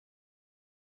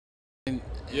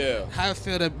Yeah. How it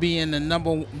feel to be in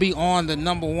be on the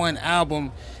 #1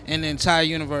 album in the entire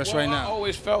universe right I now?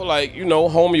 always felt like,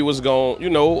 homie was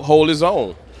going, hold his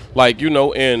own. Like,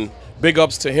 and big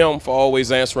ups to him for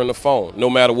always answering the phone. No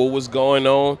matter what was going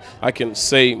on, I can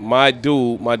say my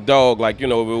dude, my dog, like, if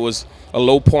it was a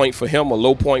low point for him, a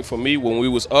low point for me when we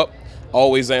was up,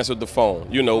 always answered the phone,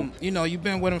 You've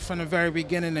been with him from the very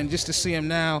beginning, and just to see him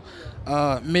now,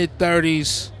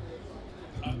 mid-30s,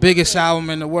 biggest album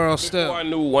in the world Before still. I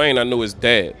knew Wayne, I knew his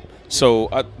dad. So,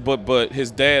 but his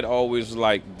dad always was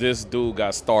like, this dude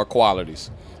got star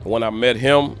qualities. When I met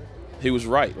him, he was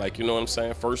right. Like, you know what I'm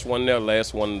saying? First one there,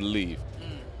 last one to leave.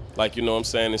 Like, you know what I'm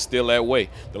saying? It's still that way.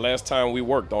 The last time we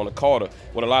worked on the Carter,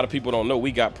 what a lot of people don't know,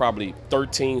 we got probably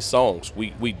 13 songs.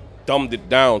 We dumbed it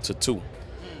down to 2.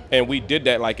 And we did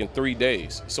that like in 3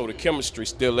 days. So the chemistry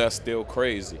still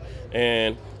crazy.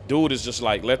 And dude is just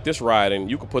like, let this ride, and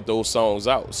you can put those songs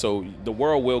out. So the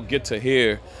world will get to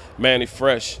hear Mannie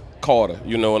Fresh Carter.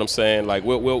 You know what I'm saying? Like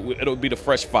it'll be the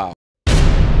fresh file.